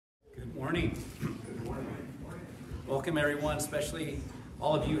Morning. Welcome everyone, especially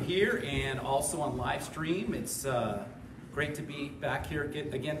all of you here and also on live stream. It's great to be back here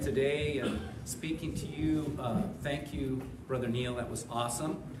again today and speaking to you. Thank you, Brother Neil. That was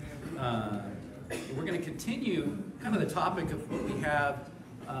awesome. We're going to continue kind of the topic of what we have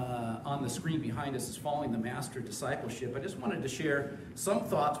on the screen behind us is following the master discipleship. I just wanted to share some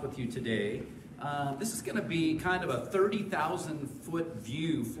thoughts with you today. This is going to be kind of a 30,000 foot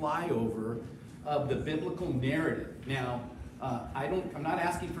view flyover of the biblical narrative. Now, I'm not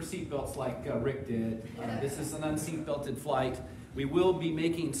asking for seatbelts like Rick did. This is an unseatbelted flight. We will be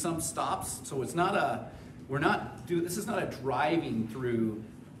making some stops, so it's not this is not a driving through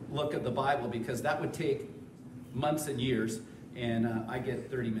look at the Bible, because that would take months and years, and I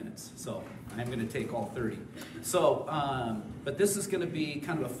get 30 minutes, so I'm going to take all 30. So, but this is going to be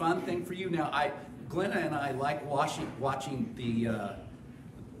kind of a fun thing for you. Now, Glenna and I like watching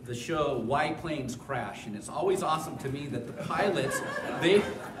the show Why Planes Crash, and it's always awesome to me that the pilots,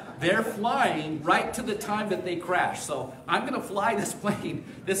 they're flying right to the time that they crash. So I'm going to fly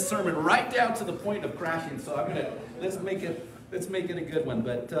this sermon right down to the point of crashing. So let's make it a good one.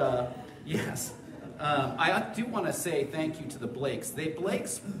 But yes, I do want to say thank you to the Blakes. The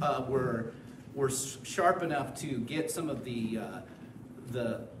Blakes were sharp enough to get some of the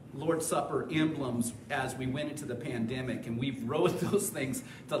Lord's Supper emblems as we went into the pandemic, and we've rode those things to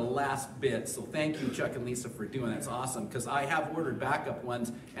the last bit. So thank you, Chuck and Lisa, for doing that. It's awesome, because I have ordered backup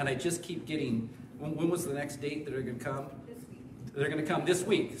ones, and I just keep getting. When was the next date that they're going to come? This week. They're going to come this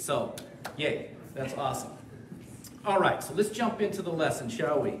week. So, yay, that's awesome. All right, so let's jump into the lesson,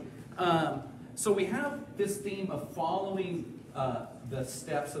 shall we? So we have this theme of following the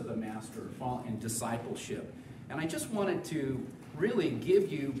steps of the Master and discipleship. And I just wanted to really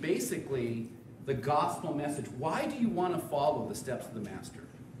give you basically the gospel message. Why do you want to follow the steps of the Master?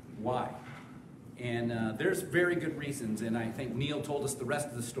 Why? And there's very good reasons, and I think Neil told us the rest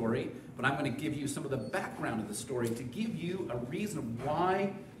of the story, but I'm going to give you some of the background of the story to give you a reason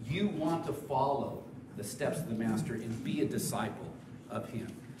why you want to follow the steps of the Master and be a disciple of him.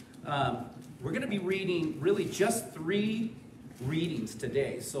 We're going to be reading really just 3 readings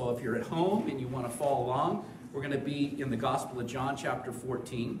today. So if you're at home and you want to follow along, we're going to be in the Gospel of John, chapter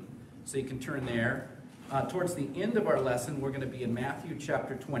 14. So you can turn there. Towards the end of our lesson, we're going to be in Matthew,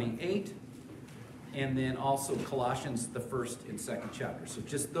 chapter 28. And then also Colossians, the 1st and 2nd chapter. So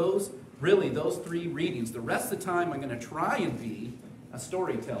just those 3 readings. The rest of the time, I'm going to try and be a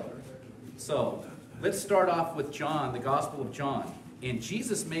storyteller. So let's start off with John, the Gospel of John. And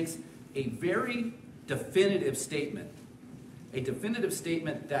Jesus makes a very definitive statement. A definitive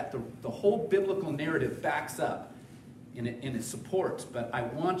statement that the whole biblical narrative backs up and it supports. But I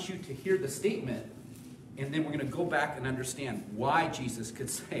want you to hear the statement, and then we're going to go back and understand why Jesus could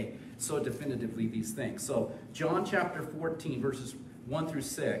say so definitively these things. So John chapter 14, verses 1 through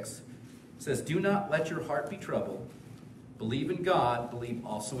 6 says, "Do not let your heart be troubled. Believe in God, believe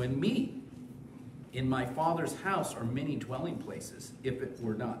also in me. In my Father's house are many dwelling places. If it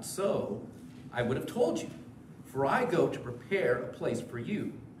were not so, I would have told you. For I go to prepare a place for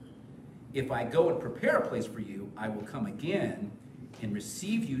you. If I go and prepare a place for you, I will come again and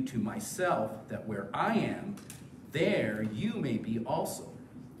receive you to myself, that where I am, there you may be also.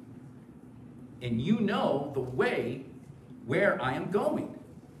 And you know the way where I am going."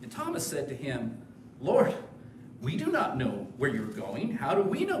 And Thomas said to him, "Lord, we do not know where you're going. How do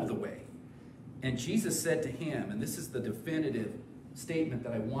we know the way?" And Jesus said to him, and this is the definitive statement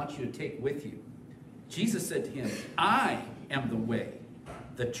that I want you to take with you. Jesus said to him, "I am the way,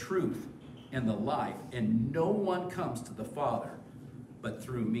 the truth, and the life, and no one comes to the Father but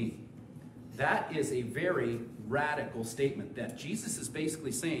through me." That is a very radical statement that Jesus is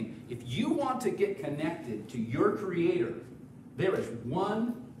basically saying, if you want to get connected to your Creator, there is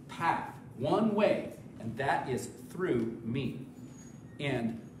one path, one way, and that is through me.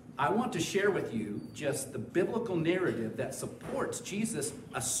 And I want to share with you just the biblical narrative that supports Jesus'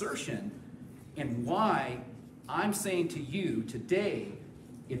 assertion and why I'm saying to you today,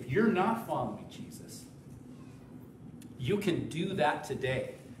 if you're not following Jesus, you can do that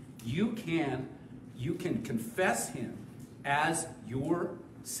today. You can confess him as your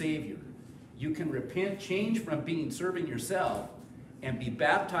Savior. You can repent, change from serving yourself, and be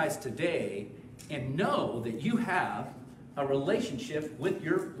baptized today, and know that you have a relationship with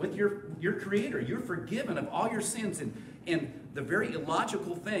your Creator. You're forgiven of all your sins. And the very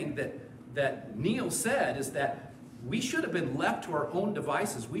illogical thing that Neil said is that we should have been left to our own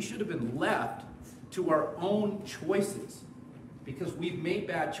devices. We should have been left to our own choices because we've made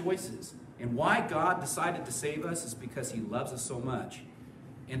bad choices. And why God decided to save us is because he loves us so much.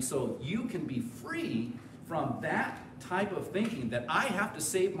 And so you can be free from that type of thinking that I have to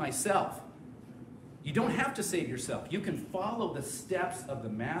save myself. You don't have to save yourself. You can follow the steps of the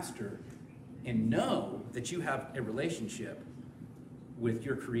Master and know that you have a relationship with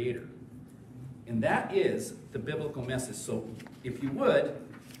your Creator. And that is the biblical message. So if you would,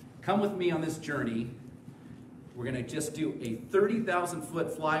 come with me on this journey. We're going to just do a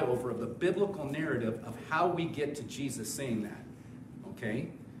 30,000-foot flyover of the biblical narrative of how we get to Jesus saying that. Okay?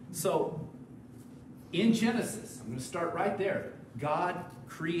 So, in Genesis, I'm going to start right there. God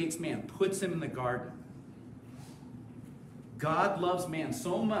creates man, puts him in the garden. God loves man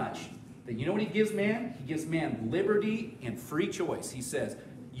so much that you know what he gives man? He gives man liberty and free choice. He says,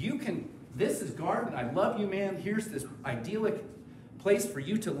 this is garden. I love you, man. Here's this idyllic place for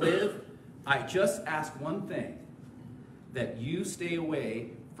you to live. I just ask one thing, that you stay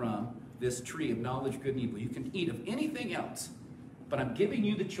away from this tree of knowledge, good and evil. You can eat of anything else, but I'm giving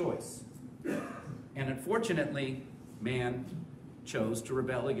you the choice. And unfortunately, man chose to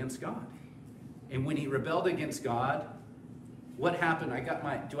rebel against God. And when he rebelled against God, what happened?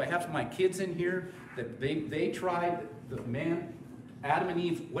 Do I have my kids in here? That they tried, the man, Adam and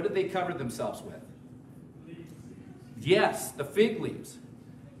Eve, what did they cover themselves with? Yes, the fig leaves.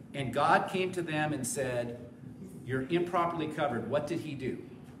 And God came to them and said, you're improperly covered. What did he do?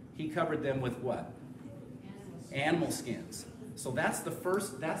 He covered them with what? Animal skins. So that's the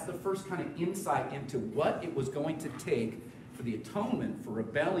first kind of insight into what it was going to take for the atonement for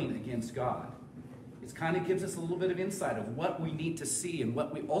rebelling against God. It kind of gives us a little bit of insight of what we need to see and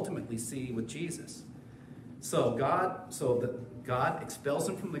what we ultimately see with Jesus. So God expels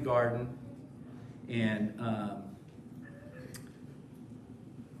him from the garden, and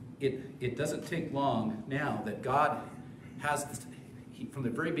it doesn't take long now that God has this, from the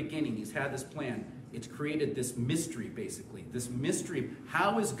very beginning, he's had this plan. It's created this mystery, basically. This mystery,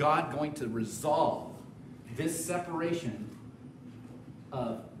 how is God going to resolve this separation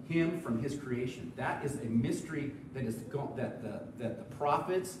of him from his creation? That is a mystery that the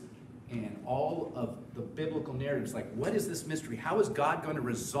prophets and all of the biblical narratives, like, what is this mystery? How is God going to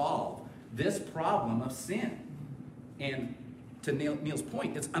resolve this problem of sin? And to Neil's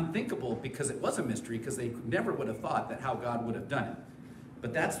point, it's unthinkable because it was a mystery, because they never would have thought that how God would have done it.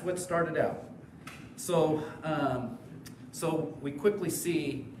 But that's what started out. So we quickly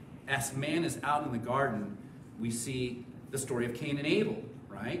see, as man is out in the garden, we see the story of Cain and Abel,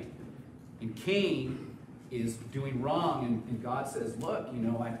 right? And Cain is doing wrong, and God says, look,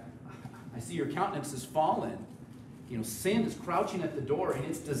 I see your countenance is fallen. Sin is crouching at the door, and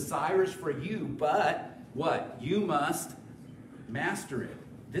it's desirous for you, but what? You must master it.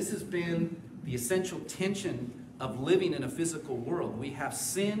 This has been the essential tension of living in a physical world. We have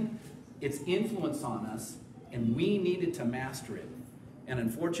sin, its influence on us, and we needed to master it. And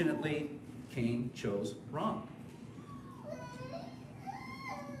unfortunately, Cain chose wrong.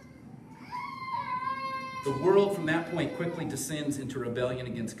 The world from that point quickly descends into rebellion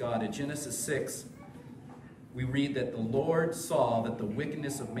against God. In Genesis 6, we read that the Lord saw that the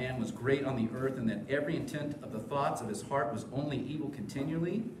wickedness of man was great on the earth, and that every intent of the thoughts of his heart was only evil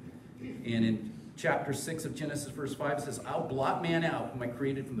continually. And in chapter 6 of Genesis, verse 5, it says, I'll blot man out, whom I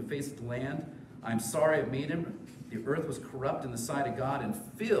created from the face of the land. I'm sorry I made him. The earth was corrupt in the sight of God and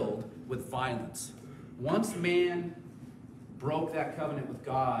filled with violence. Once man broke that covenant with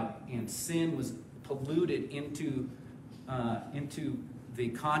God and sin was polluted into the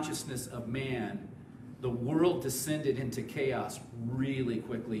consciousness of man, the world descended into chaos really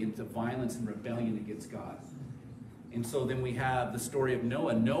quickly, into violence and rebellion against God. And so then we have the story of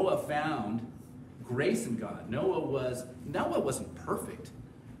Noah. Noah found grace in God. Noah wasn't perfect,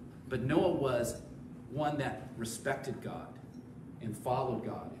 but Noah was one that respected God and followed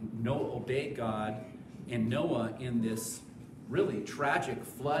God. And Noah obeyed God, and Noah, in this really tragic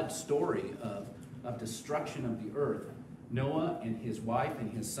flood story of destruction of the earth, Noah and his wife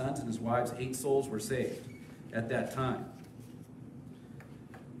and his sons and his wives, 8 souls were saved at that time.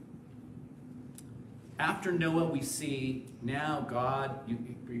 After Noah, we see now God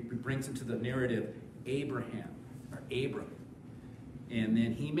brings into the narrative Abram. And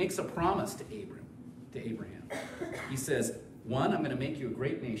then he makes a promise to Abraham. He says, 1, I'm going to make you a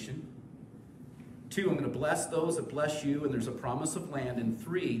great nation. 2, I'm going to bless those that bless you, and there's a promise of land. And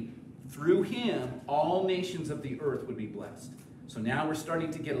 3, through him, all nations of the earth would be blessed. So now we're starting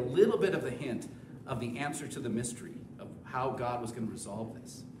to get a little bit of the hint of the answer to the mystery of how God was going to resolve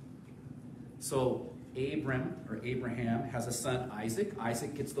this. So Abraham has a son, Isaac.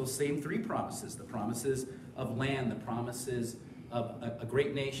 Isaac gets those same 3 promises. The promises of land, the promises of a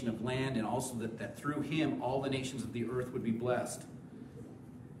great nation of land, and also that through him all the nations of the earth would be blessed.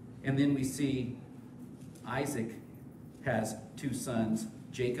 And then we see Isaac has two sons,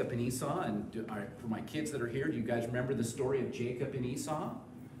 Jacob and Esau. And for my kids that are here, do you guys remember the story of Jacob and Esau?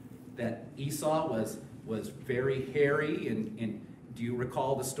 That Esau was very hairy, and do you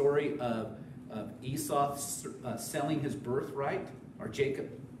recall the story of Esau selling his birthright, or Jacob?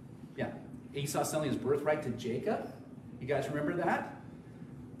 Yeah, Esau selling his birthright to Jacob. You guys remember that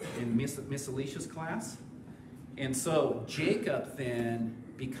in Miss Alicia's class? And so Jacob then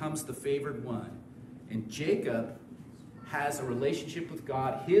becomes the favored one, and Jacob has a relationship with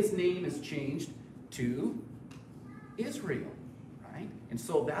God. His name is changed to Israel, right? And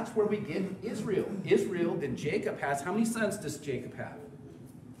so that's where we get Israel. Israel, then Jacob has, how many sons does Jacob have?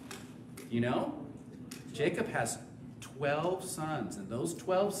 You know? Jacob has 12 sons, and those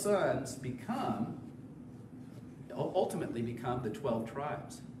 12 sons ultimately become the 12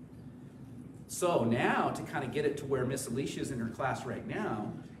 tribes. So now, to kind of get it to where Miss Alicia is in her class right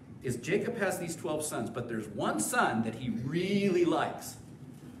now, is Jacob has these 12 sons, but there's one son that he really likes.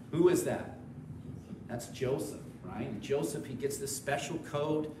 Who is that? That's Joseph, right? And Joseph, he gets this special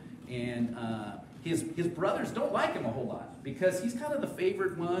coat, and his brothers don't like him a whole lot because he's kind of the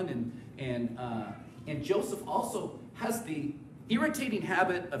favored one, and Joseph also has the irritating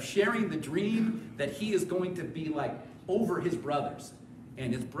habit of sharing the dream that he is going to be like over his brothers,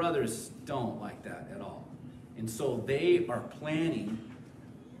 and his brothers don't like that at all. And so they are planning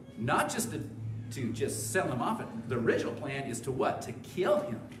not just to just sell him off. The original plan is to what? To kill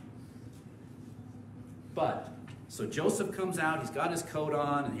him. But, so Joseph comes out, he's got his coat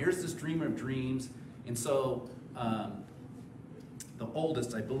on, and here's this dreamer of dreams. And so, the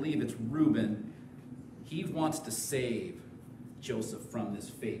oldest, I believe it's Reuben, he wants to save Joseph from this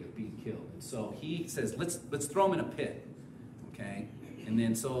fate of being killed. And so he says, let's throw him in a pit, okay? And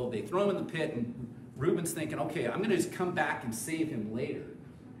then so they throw him in the pit, and Reuben's thinking, okay, I'm going to just come back and save him later.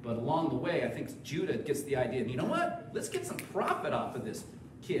 But along the way, I think Judah gets the idea, you know what? Let's get some profit off of this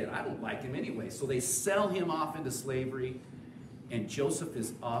kid. I don't like him anyway. So they sell him off into slavery, and Joseph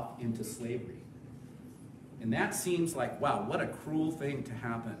is off into slavery. And that seems like, wow, what a cruel thing to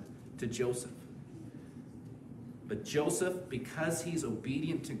happen to Joseph. But Joseph, because he's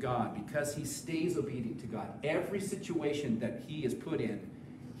obedient to God, because he stays obedient to God, every situation that he is put in,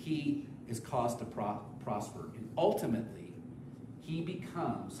 he is caused to prosper. And ultimately, he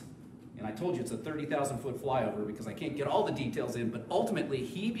becomes, and I told you it's a 30,000-foot flyover because I can't get all the details in, but ultimately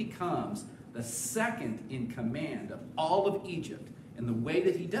he becomes the second in command of all of Egypt. And the way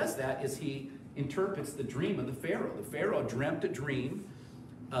that he does that is he interprets the dream of the Pharaoh. The Pharaoh dreamt a dream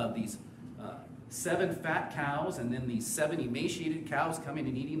of these 7 fat cows, and then these 7 emaciated cows coming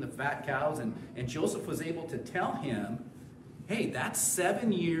and eating the fat cows. And Joseph was able to tell him, hey, that's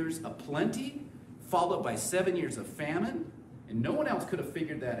 7 years of plenty, followed by 7 years of famine. And no one else could have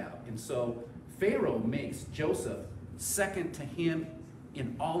figured that out. And so Pharaoh makes Joseph second to him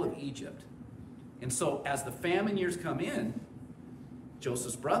in all of Egypt. And so as the famine years come in,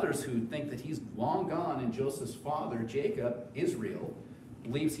 Joseph's brothers, who think that he's long gone, and Joseph's father, Jacob, Israel,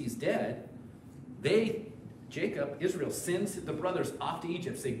 believes he's dead, Israel sends the brothers off to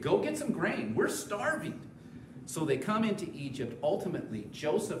Egypt, say, go get some grain, we're starving. So they come into Egypt. Ultimately,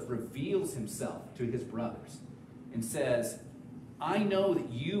 Joseph reveals himself to his brothers and says, I know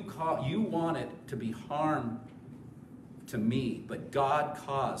that you wanted to be harm to me, but God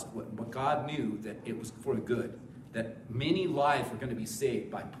caused, what God knew that it was for good, that many lives were going to be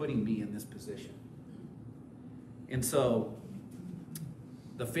saved by putting me in this position. And so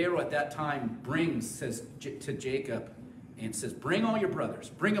the Pharaoh at that time says to Jacob, and says, bring all your brothers,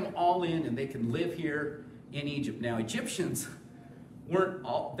 bring them all in, and they can live here in Egypt. Now, Egyptians weren't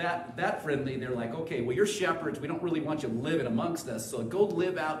all that friendly. They're like, okay, well, you're shepherds. We don't really want you living amongst us, so go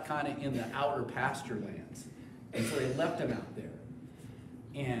live out kind of in the outer pasture lands. And so they left them out there.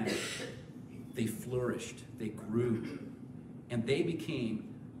 And they flourished. They grew. And they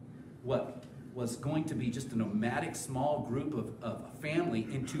became what was going to be just a nomadic small group of a family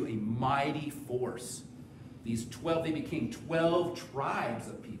into a mighty force. They became 12 tribes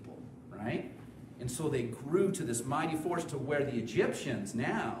of people, right? And so they grew to this mighty force to where the Egyptians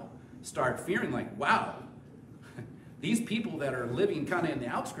now start fearing like, wow, these people that are living kind of in the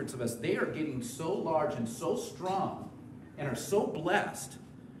outskirts of us, they are getting so large and so strong and are so blessed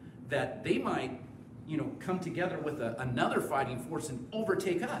that they might, come together with another fighting force and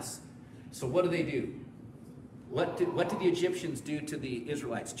overtake us. So what do? What did the Egyptians do to the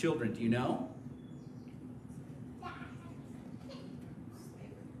Israelites' children? Do you know?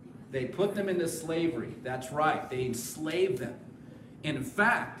 They put them into slavery. That's right. They enslaved them. And in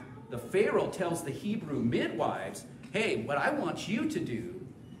fact, the Pharaoh tells the Hebrew midwives, hey, what I want you to do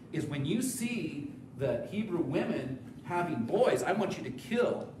is when you see the Hebrew women having boys, I want you to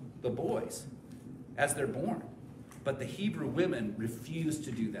kill the boys as they're born. But the Hebrew women refuse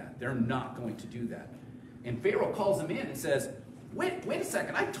to do that. They're not going to do that. And Pharaoh calls them in and says, wait a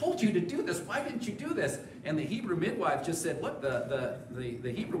second, I told you to do this. Why didn't you do this? And the Hebrew midwife just said, look,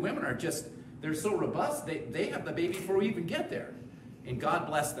 the Hebrew women are just, they're so robust, they have the baby before we even get there. And God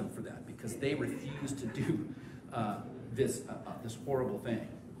blessed them for that because they refused to do this horrible thing.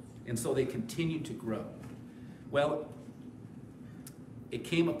 And so they continued to grow. Well, it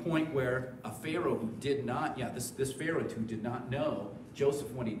came a point where a Pharaoh who did not, this Pharaoh who did not know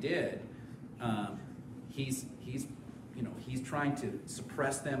Joseph when he did, he's trying to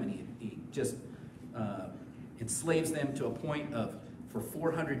suppress them, and he just enslaves them to a point of, for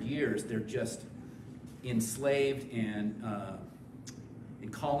 400 years, they're just enslaved and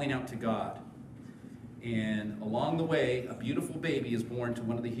calling out to God. And along the way, a beautiful baby is born to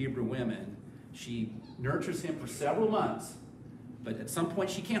one of the Hebrew women. She nurtures him for several months, but at some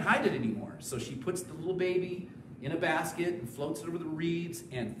point she can't hide it anymore. So she puts the little baby in a basket and floats it over the reeds,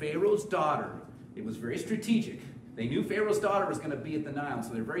 and Pharaoh's daughter, it was very strategic. They knew Pharaoh's daughter was going to be at the Nile,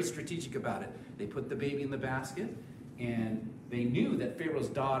 so they're very strategic about it. They put the baby in the basket, and they knew that Pharaoh's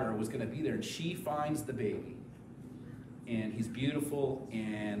daughter was going to be there, and she finds the baby. And he's beautiful,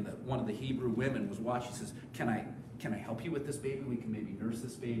 and one of the Hebrew women was watching. She says, can I help you with this baby? We can maybe nurse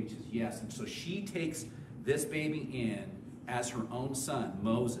this baby. She says, yes. And so she takes this baby in as her own son,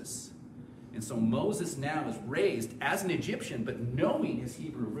 Moses. And so Moses now is raised as an Egyptian, but knowing his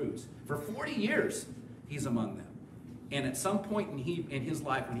Hebrew roots. For 40 years, he's among them. And at some point in his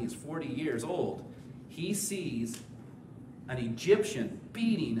life, when he's 40 years old, he sees an Egyptian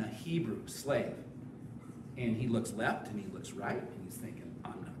beating a Hebrew slave. And he looks left and he looks right, and he's thinking,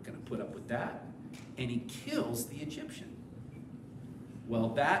 I'm not going to put up with that. And he kills the Egyptian. Well,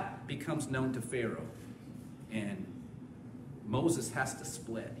 that becomes known to Pharaoh. And Moses has to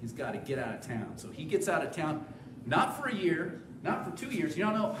split. He's got to get out of town. So he gets out of town, not for a year, not for 2 years. You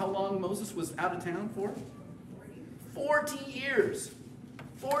don't know how long Moses was out of town for? 40 years.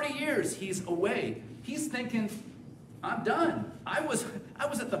 40 years he's away. He's thinking, I'm done. I was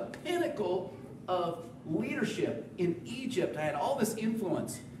at the pinnacle of leadership in Egypt. I had all this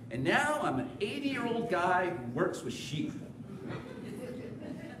influence. And now I'm an 80-year-old guy who works with sheep.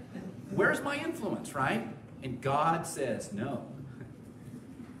 Where's my influence, right? And God says, no.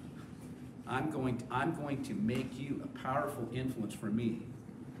 I'm going to make you a powerful influence for me.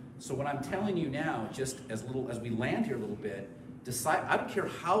 So what I'm telling you now, just as we land here a little bit, decide, I don't care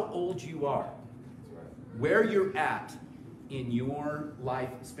how old you are, where you're at in your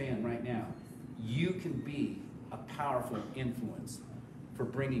lifespan right now, you can be a powerful influence for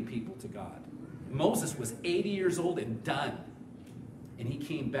bringing people to God. Moses was 80 years old and done, and he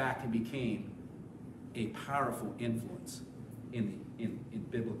came back and became a powerful influence in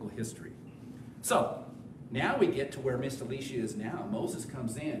biblical history. So now we get to where Miss Alicia is now. Moses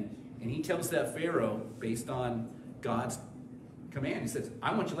comes in and he tells that Pharaoh, based on God's command, he says,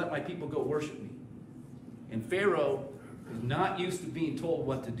 I want you to let my people go worship me. And Pharaoh is not used to being told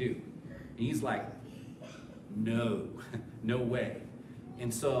what to do. And he's like, no, no way.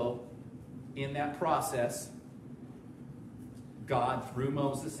 And so in that process, God, through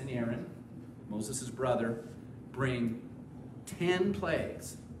Moses and Aaron, Moses' brother, bring 10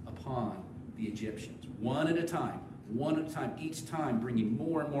 plagues upon the Egyptians, one at a time, each time bringing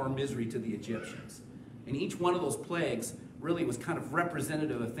more and more misery to the Egyptians. And each one of those plagues really was kind of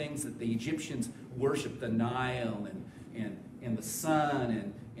representative of things that the Egyptians worshiped, the Nile and the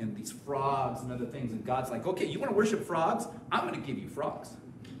sun and these frogs and other things. And God's like, okay, you want to worship frogs? I'm going to give you frogs.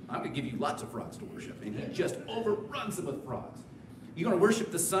 I'm going to give you lots of frogs to worship. And he just overruns them with frogs. You're going to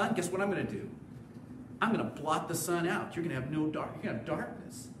worship the sun? Guess what I'm going to do? I'm going to blot the sun out. You're going to have no dark. You're going to have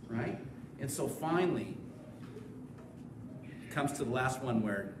darkness, right? And so finally, it comes to the last one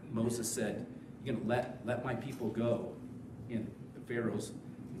where Moses said, you're going to let my people go. And the Pharaoh's,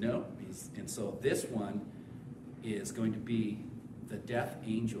 no. And so this one is going to be the death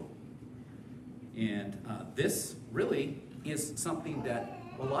angel. And this really is something that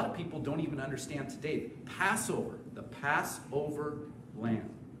a lot of people don't even understand today. Passover, the Passover lamb.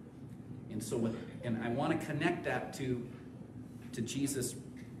 And so, and I want to connect that to Jesus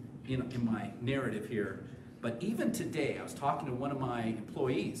in my narrative here. But even today, I was talking to one of my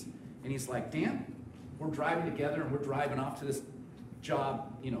employees, and he's like, Dan, we're driving together, and we're driving off to this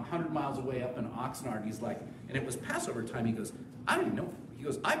job, 100 miles away up in Oxnard. And he's like, and it was Passover time. He goes, I don't even know. He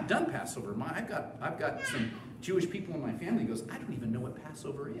goes, I've done Passover. I've got some Jewish people in my family. He goes, I don't even know what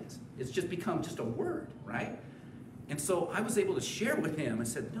Passover is. It's just become just a word, right? And so I was able to share with him. I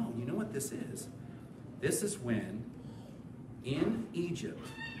said, no, you know what this is? This is when in Egypt,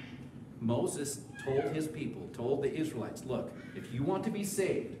 Moses told his people, told the Israelites, look, if you want to be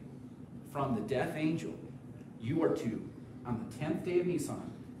saved from the death angel, you are to, on the 10th day of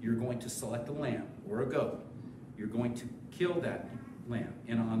Nisan, you're going to select a lamb or a goat. You're going to kill that lamb.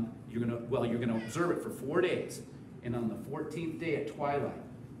 And you're going to observe it for 4 days. And on the 14th day at twilight,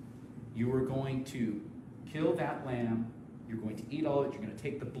 you are going to kill that lamb. You're going to eat all of it. You're going to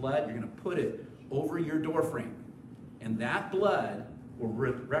take the blood. You're going to put it over your doorframe. And that blood will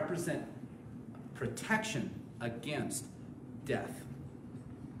represent protection against death.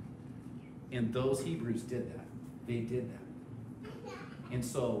 And those Hebrews did that. They did that. And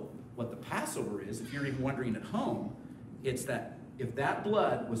so what the Passover is, if you're even wondering at home, it's that if that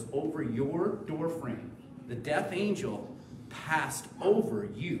blood was over your doorframe, the death angel passed over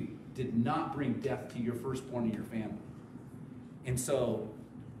you, did not bring death to your firstborn in your family. And so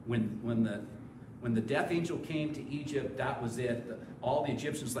when the death angel came to Egypt, that was it. All the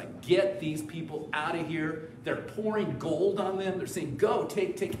Egyptians like, get these people out of here. They're pouring gold on them. They're saying, go,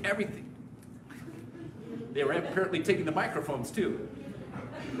 take everything. They were apparently taking the microphones too.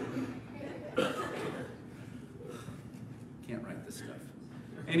 Can't write this stuff.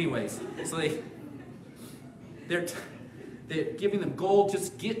 Anyways, so they're giving them gold,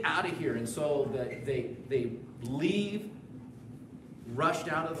 just get out of here. And so they leave, rushed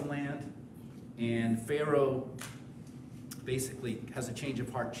out of the land, and Pharaoh basically has a change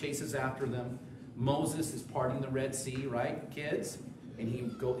of heart, chases after them. Moses is parting the Red Sea, right, kids? And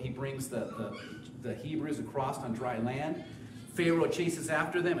he brings the Hebrews across on dry land. Pharaoh chases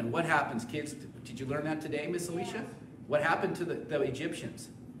after them, and what happens, kids? Did you learn that today, Miss Alicia? What happened to the Egyptians?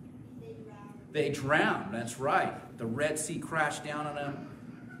 They drowned. That's right. The Red Sea crashed down on them,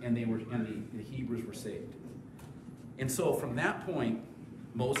 and the Hebrews were saved. And so from that point,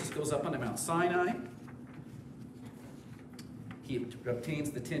 Moses goes up onto Mount Sinai. He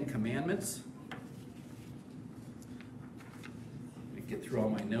obtains the 10 Commandments. Let me get through all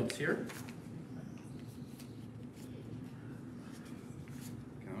my notes here.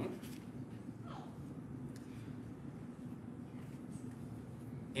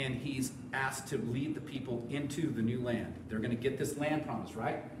 And he's asked to lead the people into the new land. They're going to get this land promise,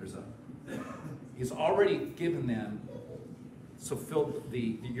 right? He's already given them, so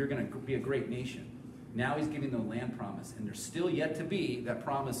you're going to be a great nation. Now he's giving them the land promise, and there's still yet to be that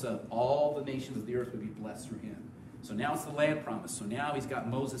promise of all the nations of the earth would be blessed through him. So now it's the land promise. So now he's got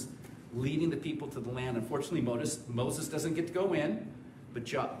Moses leading the people to the land. Unfortunately, Moses doesn't get to go in, but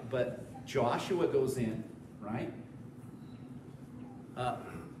Joshua goes in, right?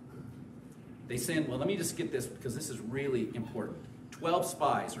 They send, well, let me just get this because this is really important. 12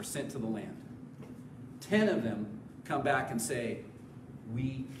 spies are sent to the land. 10 of them come back and say,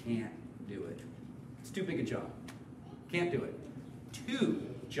 we can't do it. It's too big a job. Can't do it. 2,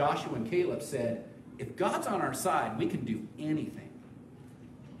 Joshua and Caleb said, if God's on our side, we can do anything.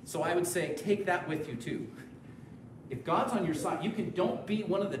 So I would say, take that with you too. If God's on your side, don't be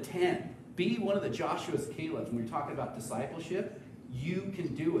one of the 10. Be one of the Joshua's, Caleb's. When we're talking about discipleship, you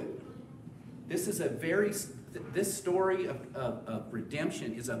can do it. This story of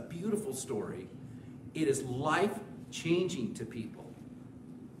redemption is a beautiful story. It is life-changing to people.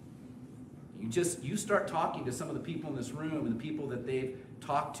 You start talking to some of the people in this room and the people that they've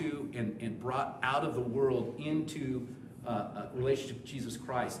talked to and brought out of the world into a relationship with Jesus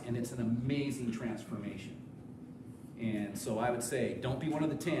Christ, and it's an amazing transformation. And so I would say, don't be one of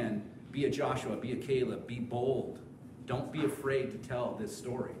the 10. Be a Joshua, be a Caleb, be bold. Don't be afraid to tell this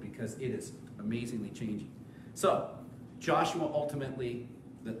story because it is amazingly changing. So, Joshua ultimately,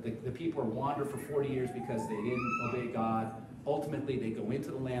 the people wander for 40 years because they didn't obey God. Ultimately, they go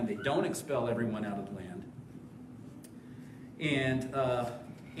into the land. They don't expel everyone out of the land.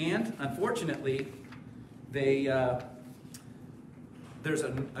 And unfortunately, there's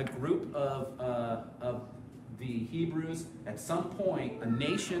a group of the Hebrews. At some point, a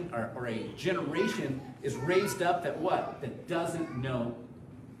nation or a generation is raised up that doesn't know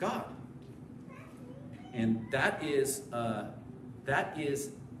God. And that is an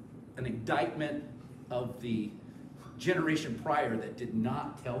indictment of the generation prior that did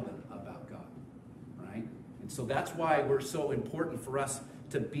not tell them about God, right? And so that's why we're so important for us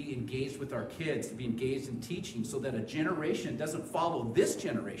to be engaged with our kids, to be engaged in teaching, so that a generation doesn't follow this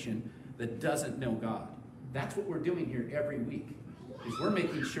generation that doesn't know God. That's what we're doing here every week, is we're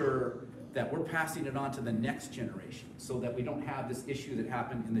making sure that we're passing it on to the next generation so that we don't have this issue that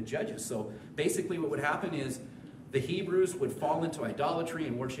happened in the Judges. So basically what would happen is the Hebrews would fall into idolatry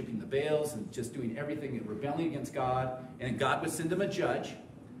and worshiping the Baals and just doing everything and rebelling against God. And God would send them a judge.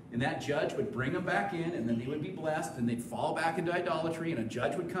 And that judge would bring them back in, and then they would be blessed, and they'd fall back into idolatry, and a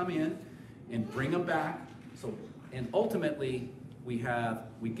judge would come in and bring them back. So, and ultimately, we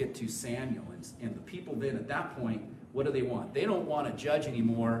get to Samuel, and the people then at that point, what do they want? They don't want a judge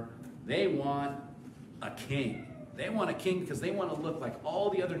anymore. They want a king. They want a king because they want to look like all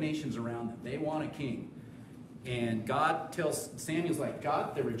the other nations around them. They want a king. And God tells Samuel's like,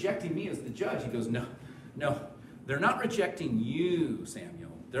 God, they're rejecting me as the judge. He goes, no, they're not rejecting you, Samuel.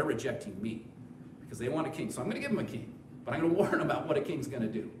 They're rejecting me because they want a king. So I'm going to give them a king, but I'm going to warn them about what a king's going to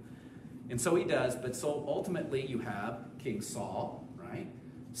do. And so he does. But so ultimately you have King Saul, right?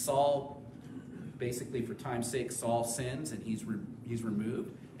 Saul, basically for time's sake, Saul sins and he's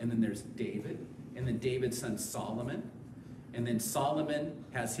removed. And then there's David, and then David's son Solomon. And then Solomon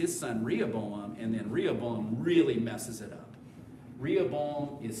has his son Rehoboam, and then Rehoboam really messes it up.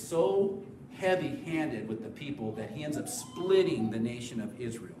 Rehoboam is so heavy-handed with the people that he ends up splitting the nation of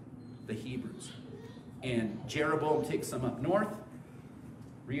Israel, the Hebrews. And Jeroboam takes them up north,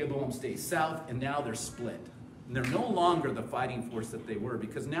 Rehoboam stays south, and now they're split. And they're no longer the fighting force that they were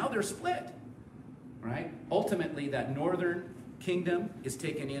because now they're split, right? Ultimately, that northern kingdom is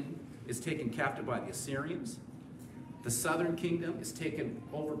taken captive by the Assyrians. The southern kingdom is taken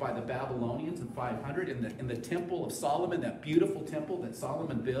over by the Babylonians in 500, and the temple of Solomon, that beautiful temple that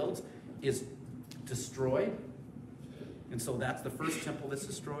Solomon builds, is destroyed. And so that's the first temple that's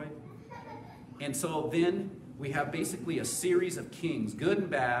destroyed. And so then we have basically a series of kings, good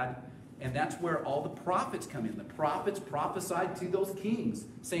and bad, and that's where all the prophets come in. The prophets prophesied to those kings,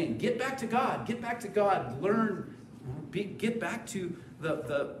 saying, get back to God, learn, get back to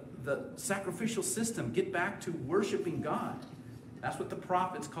the sacrificial system, get back to worshiping God. That's what the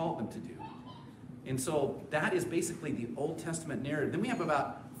prophets called them to do. And so that is basically the Old Testament narrative. Then we have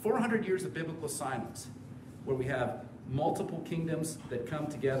about 400 years of biblical silence, where we have multiple kingdoms that come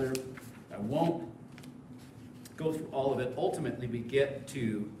together. I won't go through all of it. Ultimately, we get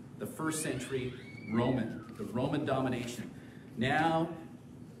to the first century the Roman domination. Now,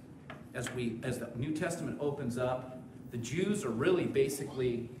 as the New Testament opens up, the Jews are really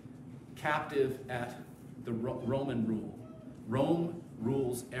basically captive at the Roman rule. Rome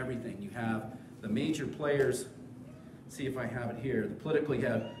rules everything. You have the major players. See if I have it here. The politically, you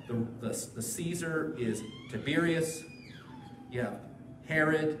have the Caesar is Tiberius. You have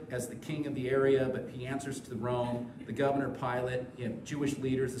Herod as the king of the area, but he answers to Rome. The governor Pilate. You have Jewish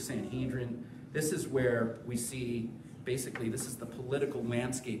leaders, the Sanhedrin. This is where we see, basically, this is the political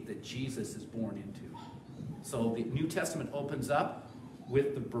landscape that Jesus is born into. So the New Testament opens up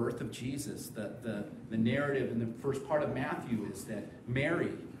with the birth of Jesus. The narrative in the first part of Matthew is that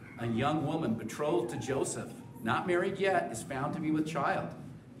Mary, a young woman betrothed to Joseph, not married yet, is found to be with child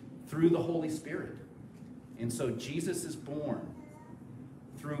through the Holy Spirit. And so Jesus is born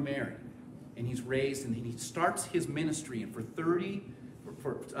through Mary, and he's raised, and he starts his ministry, and for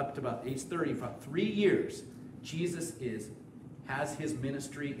up to about age 30, for about 3 years, Jesus has his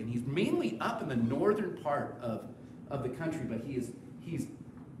ministry, and he's mainly up in the northern part of the country, but he's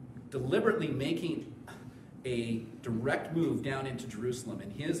deliberately making a direct move down into Jerusalem,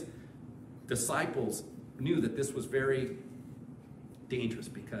 and his disciples knew that this was very dangerous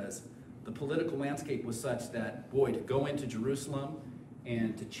because the political landscape was such that, boy, to go into Jerusalem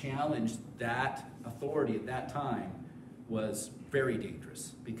and to challenge that authority at that time was very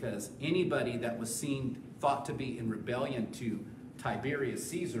dangerous, because anybody that was thought to be in rebellion to Tiberius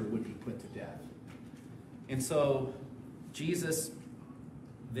Caesar would be put to death. And so Jesus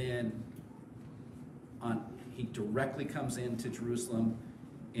then, he directly comes into Jerusalem,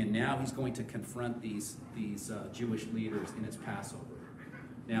 and now he's going to confront these Jewish leaders in its Passover.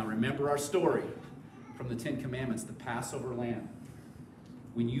 Now remember our story from the Ten Commandments, the Passover lamb.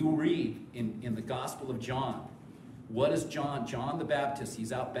 When you read in the Gospel of John, what is John? John the Baptist,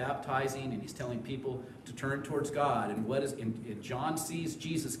 he's out baptizing and he's telling people to turn towards God. And John sees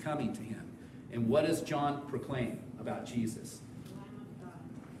Jesus coming to him. And what does John proclaim about Jesus?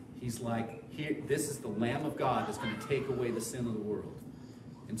 He's like, here, this is the Lamb of God that's going to take away the sin of the world.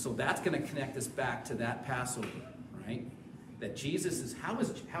 And so that's going to connect us back to that Passover, right? That how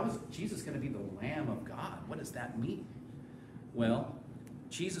is Jesus going to be the Lamb of God? What does that mean? Well,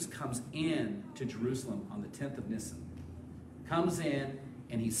 Jesus comes in to Jerusalem on the 10th of Nisan. Comes in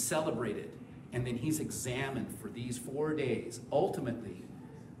and he's celebrated. And then he's examined for these 4 days. Ultimately,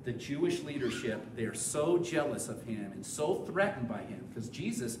 the Jewish leadership, they're so jealous of him and so threatened by him, because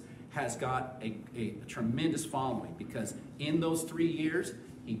Jesus has got a tremendous following, because in those 3 years,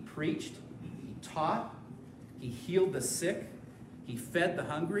 he preached, he taught, He healed the sick. He fed the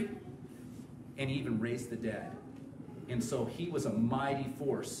hungry. And he even raised the dead. And so he was a mighty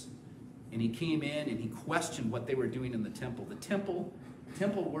force. And he came in and he questioned what they were doing in the temple. The temple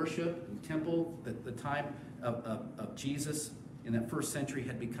worship, and temple, the time of Jesus in that first century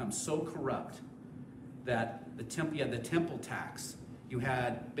had become so corrupt that the temple tax. You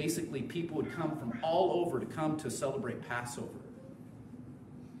had basically people would come from all over to come to celebrate Passover.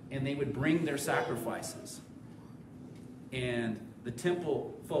 And they would bring their sacrifices. And the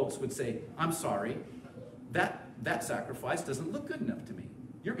temple folks would say, I'm sorry, that sacrifice doesn't look good enough to me.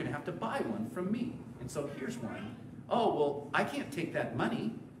 You're going to have to buy one from me. And so here's one. Oh, well, I can't take that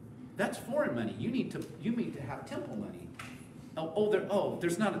money. That's foreign money. You need to have temple money.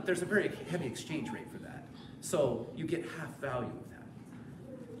 There's a very heavy exchange rate for that. So you get half value of that.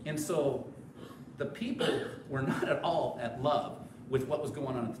 And so the people were not at all at love with what was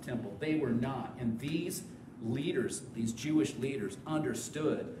going on at the temple. They were not. And these leaders, these Jewish leaders,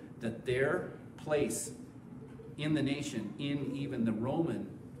 understood that their place in the nation, in even the Roman,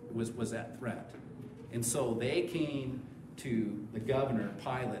 was at threat. And so they came to the governor,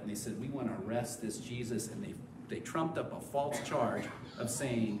 Pilate, and they said, we want to arrest this Jesus. And they trumped up a false charge of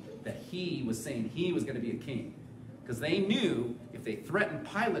saying that he was going to be a king. Because they knew if they threatened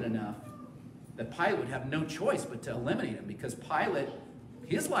Pilate enough, that Pilate would have no choice but to eliminate him, because Pilate,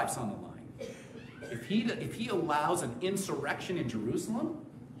 his life's on the line. If he allows an insurrection in Jerusalem,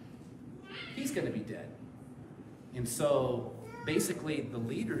 he's going to be dead. And so basically the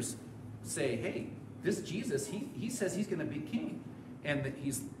leaders say, hey, this Jesus, he says he's going to be king. And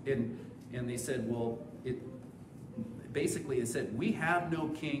they said, well, it said, we have no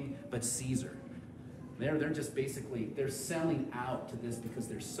king but Caesar. They're just basically, they're selling out to this because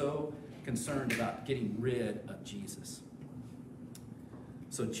they're so concerned about getting rid of Jesus.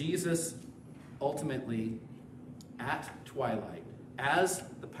 So Jesus ultimately, at twilight, as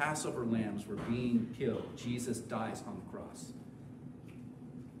the Passover lambs were being killed, Jesus dies on the cross.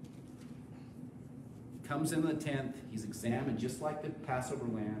 Comes into the tent, he's examined just like the Passover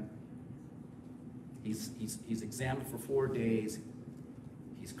lamb. He's examined for 4 days.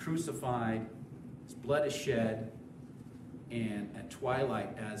 He's crucified. His blood is shed. And at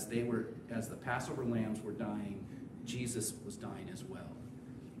twilight, as the Passover lambs were dying, Jesus was dying as well.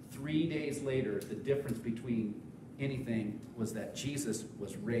 3 days later, the difference between anything was that Jesus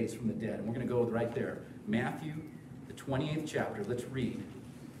was raised from the dead. And we're going to go right there. Matthew, the 28th chapter. Let's read.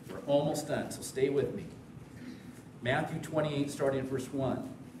 We're almost done, so stay with me. Matthew 28, starting at verse 1.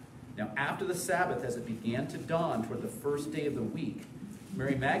 Now, after the Sabbath, as it began to dawn toward the first day of the week,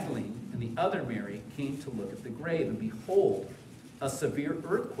 Mary Magdalene and the other Mary came to look at the grave, and behold, a severe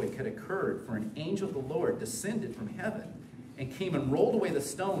earthquake had occurred, for an angel of the Lord descended from heaven and came and rolled away the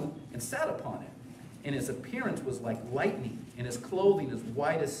stone and sat upon it. And his appearance was like lightning, and his clothing as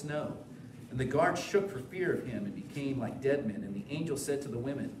white as snow. And the guards shook for fear of him and became like dead men. And the angel said to the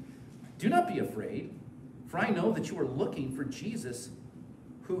women, do not be afraid, for I know that you are looking for Jesus,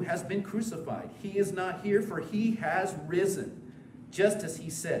 who has been crucified. He is not here, for he has risen, just as he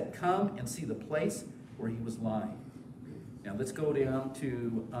said. Come and see the place where he was lying. Now let's go down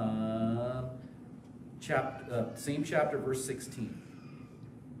to same chapter, verse 16.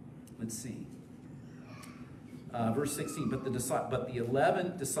 Let's see. Verse 16, but the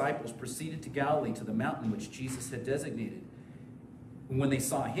 11 disciples proceeded to Galilee, to the mountain which Jesus had designated. When they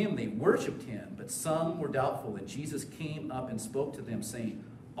saw him, they worshipped him, but some were doubtful. And Jesus came up and spoke to them, saying,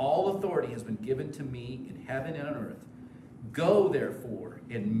 all authority has been given to me in heaven and on earth. Go, therefore,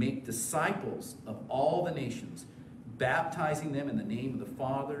 and make disciples of all the nations, baptizing them in the name of the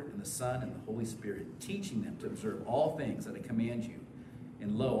Father, and the Son, and the Holy Spirit, teaching them to observe all things that I command you.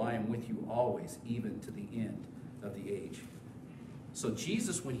 And lo, I am with you always, even to the end of the age. So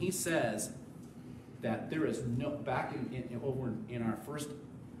Jesus, when he says that there is no, back over in our first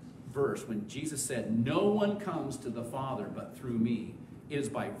verse, when Jesus said, no one comes to the Father but through me, it is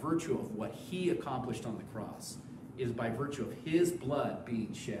by virtue of what he accomplished on the cross. It is by virtue of his blood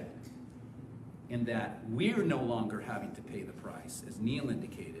being shed. And that we're no longer having to pay the price, as Neil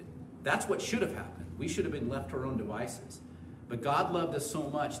indicated. That's what should have happened. We should have been left to our own devices. But God loved us so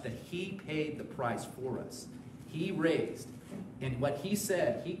much that he paid the price for us. He raised. And what he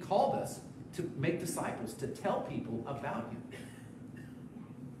said, he called us to make disciples, to tell people about him.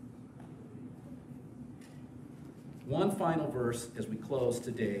 One final verse as we close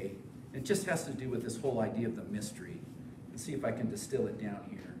today. It just has to do with this whole idea of the mystery. Let's see if I can distill it down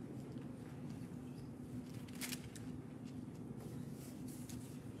here.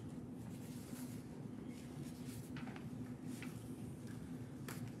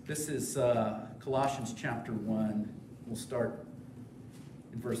 This is Colossians chapter 1, we'll start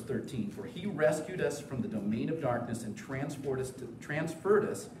in verse 13. For he rescued us from the domain of darkness and transferred us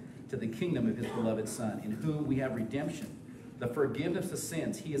to the kingdom of his beloved Son, in whom we have redemption, the forgiveness of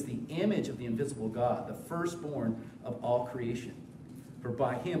sins. He is the image of the invisible God, the firstborn of all creation. For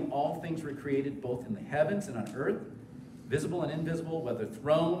by him all things were created, both in the heavens and on earth, visible and invisible, whether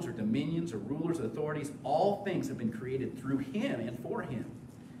thrones or dominions or rulers or authorities. All things have been created through him and for him.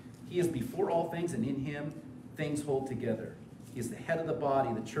 He is before all things, and in him things hold together. He is the head of the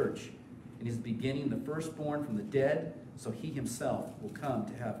body, the church, and is beginning, the firstborn from the dead, so he himself will come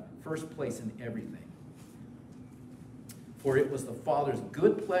to have first place in everything. For it was the Father's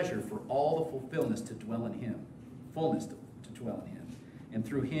good pleasure for all the fullness to dwell in him, and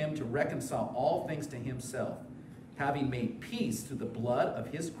through him to reconcile all things to himself, having made peace through the blood of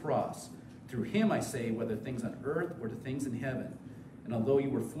his cross. Through him, I say, whether things on earth or to things in heaven. And although you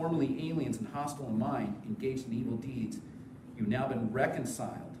were formerly aliens and hostile in mind, engaged in evil deeds, you've now been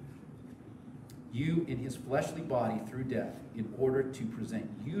reconciled, you in his fleshly body through death, in order to present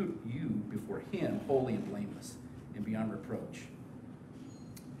you before him holy and blameless and beyond reproach.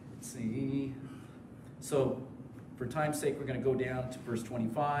 Let's see. So, for time's sake, we're going to go down to verse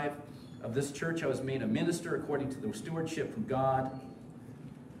 25. Of this church I was made a minister according to the stewardship from God,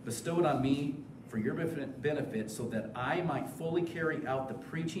 bestowed on me for your benefit, so that I might fully carry out the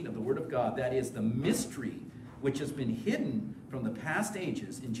preaching of the word of God, that is, the mystery which has been hidden from the past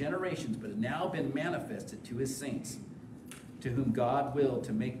ages and generations, but has now been manifested to his saints, to whom God willed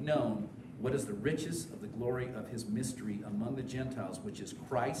to make known what is the riches of the glory of his mystery among the Gentiles, which is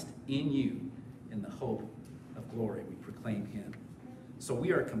Christ in you, in the hope of glory. We proclaim him. So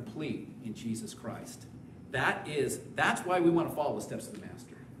we are complete in Jesus Christ. That's why we want to follow the steps of the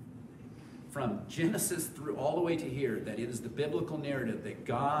Master. From Genesis through all the way to here, that it is the biblical narrative that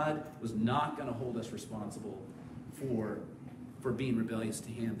God was not going to hold us responsible for being rebellious to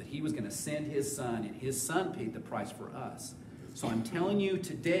him, that he was going to send his Son, and his Son paid the price for us. So I'm telling you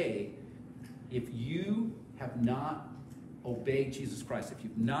today, if you have not obeyed Jesus Christ, if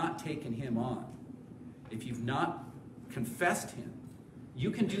you've not taken him on, if you've not confessed him,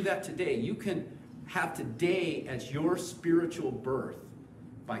 you can do that today. You can have today as your spiritual birth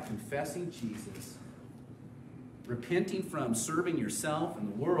by confessing Jesus, repenting from serving yourself and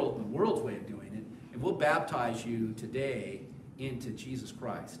the world's way of doing it, and we'll baptize you today into Jesus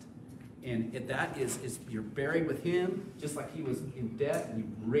Christ. And that is you're buried with him, just like he was in death, and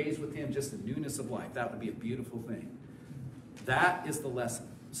you raised with him, just the newness of life. That would be a beautiful thing. That is the lesson.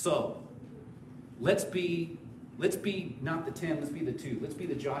 So, let's be not the 10, let's be the 2. Let's be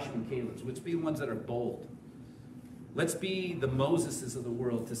the Joshua and Caleb's. Let's be the ones that are bold. Let's be the Moseses of the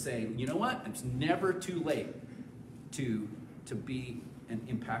world to say, you know what? It's never too late to be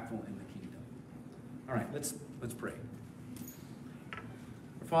impactful in the kingdom. All right, let's pray.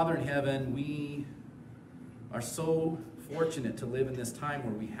 Our Father in heaven, we are so fortunate to live in this time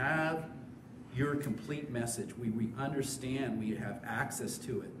where we have your complete message. We understand, we have access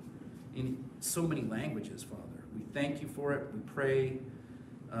to it in so many languages, Father. We thank you for it. We pray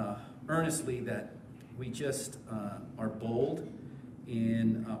earnestly that we just are bold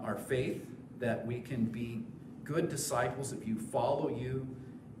in our faith, that we can be good disciples of you, follow you,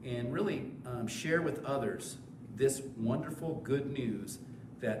 and really share with others this wonderful good news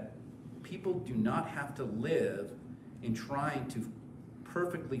that people do not have to live in trying to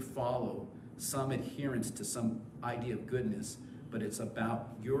perfectly follow some adherence to some idea of goodness, but it's about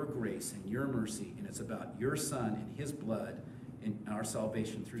your grace and your mercy, and it's about your Son and his blood and our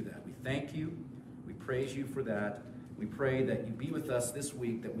salvation through that. We thank you. We praise you for that. We pray that you be with us this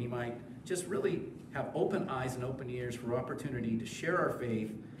week, that we might just really have open eyes and open ears for opportunity to share our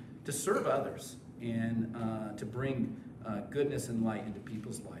faith, to serve others, and to bring goodness and light into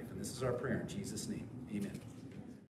people's life. And this is our prayer in Jesus' name. Amen.